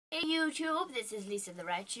Hey YouTube, this is Lisa the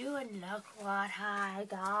Raichu, and look what I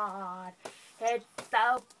got. It's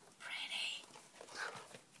so pretty.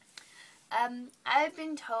 I've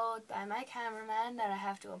been told by my cameraman that I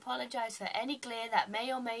have to apologize for any glare that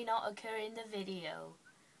may or may not occur in the video.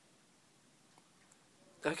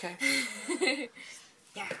 Okay.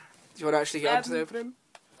 Yeah. Do you want to actually get on to the opening?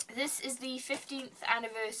 This is the 15th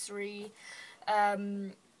anniversary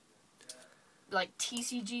like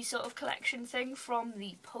TCG sort of collection thing from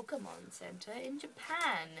the Pokemon Center in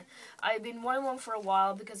Japan. I've been wanting one for a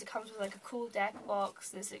while because it comes with like a cool deck box,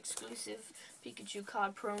 this exclusive Pikachu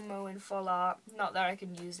card promo in full art. Not that I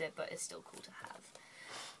can use it, but it's still cool to have.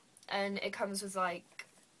 And it comes with like,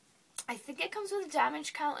 I think it comes with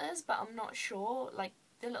damage counters, but I'm not sure, like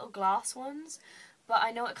the little glass ones. But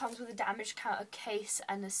I know it comes with a damage counter case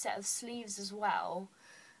and a set of sleeves as well.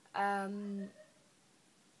 Yeah.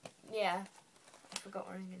 I forgot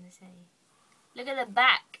what I was going to say. Look at the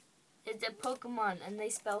back. It's a Pokemon and they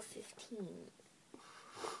spell 15.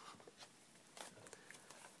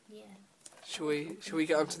 Yeah. Should we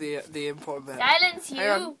get on to the important bit? Silence you!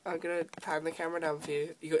 Hang on. I'm going to pan the camera down for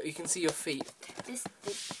you. You can see your feet.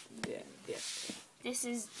 Yeah. This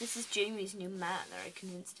is Jamie's new mat that I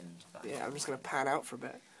convinced him to buy. Yeah, I'm just going to pan out for a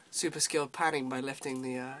bit. Super skilled panning by lifting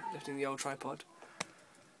the old tripod.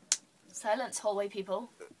 Silence, hallway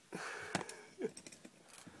people.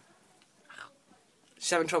 She's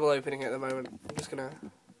having trouble opening it at the moment. I'm just gonna.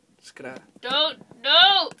 No!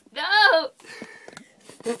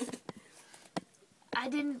 I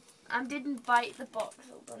didn't bite the box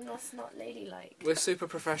open. That's not ladylike. We're super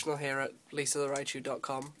professional here at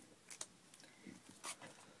LisaTheRaichu.com.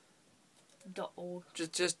 .org.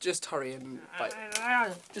 Just hurry and bite.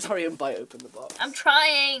 Just hurry and bite open the box. I'm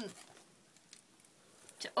trying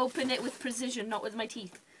to open it with precision, not with my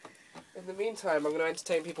teeth. In the meantime, I'm going to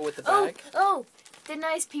entertain people with the bag. Oh, the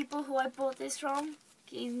nice people who I bought this from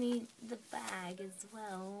gave me the bag as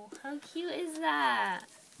well. How cute is that?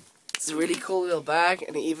 It's a really cool little bag,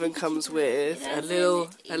 and it even comes with a little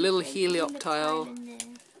helioptile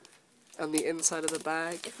on the inside of the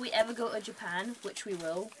bag. If we ever go to Japan, which we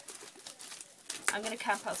will, I'm going to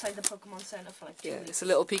camp outside the Pokemon Center for like 2 weeks. It's a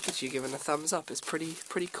little Pikachu giving a thumbs up. It's pretty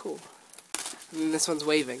cool. And then this one's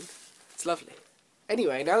waving. It's lovely.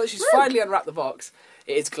 Anyway, now that she's finally unwrapped the box,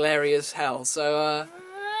 it is glary as hell, so, I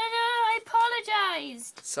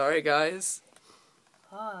apologized. Sorry, guys.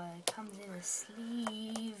 Oh, it comes in a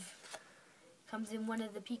sleeve. Comes in one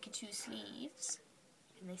of the Pikachu sleeves.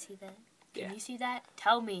 Can they see that? Can you see that?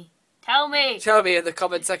 Tell me. Tell me! Tell me in the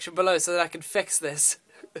comment section below so that I can fix this.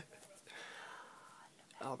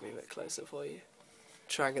 I'll move it closer for you.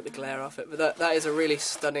 Try and get the glare off it. But that is a really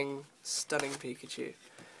stunning Pikachu.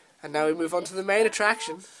 And now we move on to the main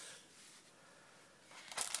attraction.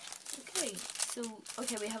 Okay, so,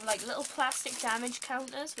 we have like little plastic damage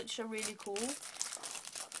counters, which are really cool.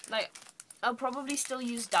 Like, I'll probably still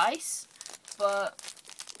use dice, but...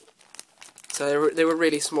 So they were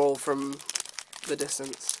really small from the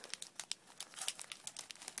distance.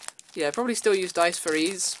 Yeah, I probably still use dice for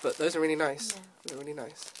ease, but those are really nice. Yeah. They're really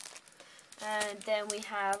nice. And then we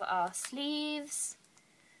have our sleeves,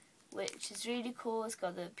 which is really cool. It's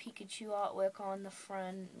got the Pikachu artwork on the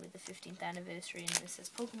front with the 15th anniversary, and it says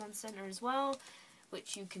Pokemon Center as well,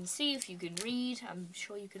 which you can see if you can read. I'm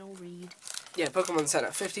sure you can all read. Yeah, Pokemon Center,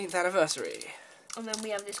 15th anniversary. And then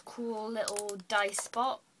we have this cool little dice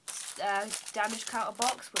box, damage counter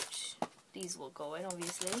box, which these will go in,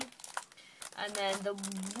 obviously. And then the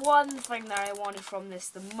one thing that I wanted from this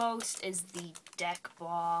the most is the deck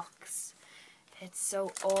box. It's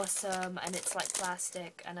so awesome, and it's like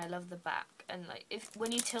plastic, and I love the back. And like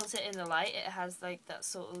when you tilt it in the light, it has like that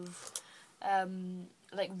sort of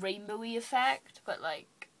like rainbowy effect, but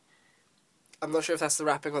like I'm not sure if that's the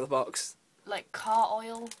wrapping or the box. Like car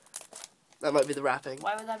oil. That might be the wrapping.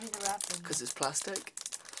 Why would that be the wrapping? Because it's plastic.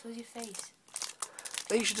 Shows your face.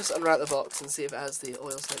 Then you should just unwrap the box and see if it has the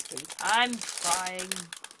oil slick thing. I'm trying.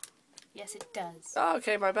 Yes, it does. Oh,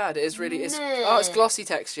 okay, my bad. It is really. It's glossy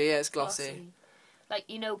texture. Yeah, it's glossy. Like,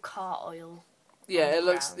 you know, car oil. Yeah, it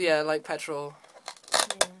looks, like petrol. Yeah,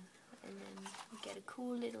 and then you get a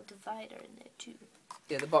cool little divider in there too.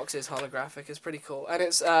 Yeah, the box is holographic. It's pretty cool. And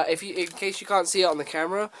it's, in case you can't see it on the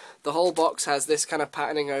camera, the whole box has this kind of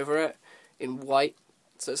patterning over it in white.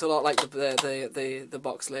 So it's a lot like the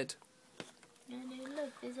box lid. And then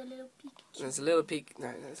look, there's a little Pikachu. There's a little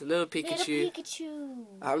there's a little Pikachu. Little Pikachu.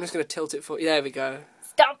 I'm just going to tilt it for you. There we go.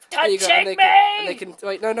 Stop touching me! And they can,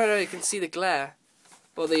 wait, no, you can see the glare.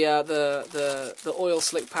 Or the oil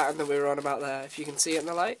slick pattern that we were on about there, if you can see it in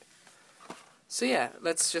the light. So yeah,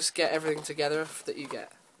 let's just get everything together that you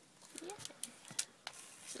get. Yeah.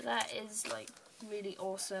 So So that is like really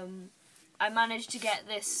awesome. I managed to get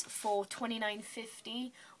this for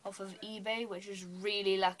 $29.50 off of eBay, which is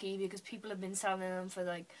really lucky because people have been selling them for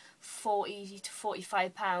like £40 to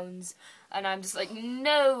 £45, and I'm just like,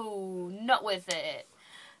 no, not worth it.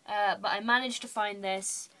 But I managed to find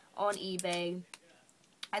this on eBay.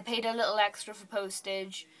 I paid a little extra for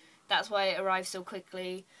postage. That's why it arrived so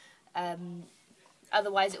quickly.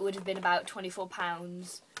 Otherwise, it would have been about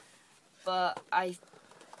 £24. But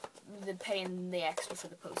the paying the extra for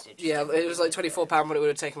the postage. Yeah, it was like £24, but it would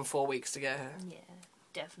have taken 4 weeks to get here. Yeah,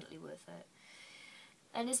 definitely worth it.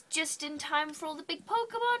 And it's just in time for all the big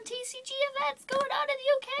Pokemon TCG events going on in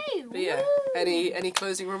the UK. But yeah, Woo! any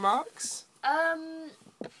closing remarks?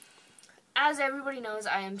 As everybody knows,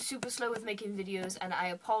 I am super slow with making videos, and I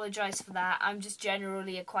apologise for that. I'm just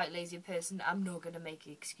generally a quite lazy person. I'm not going to make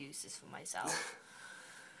excuses for myself.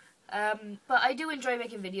 But I do enjoy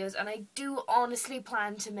making videos, and I do honestly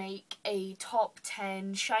plan to make a top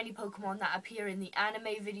 10 shiny Pokemon that appear in the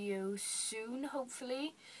anime video soon,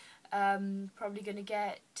 hopefully. Probably going to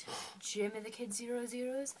get Jim of the Kid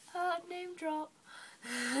 00's name drop.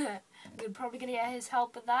 We're probably going to get his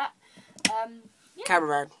help with that. Yeah.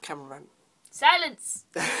 Cameraman. Silence!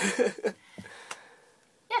 Yeah.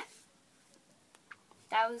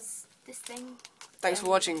 That was this thing. Thanks for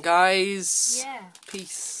watching, guys. Yeah.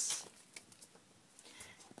 Peace.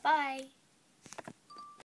 Bye.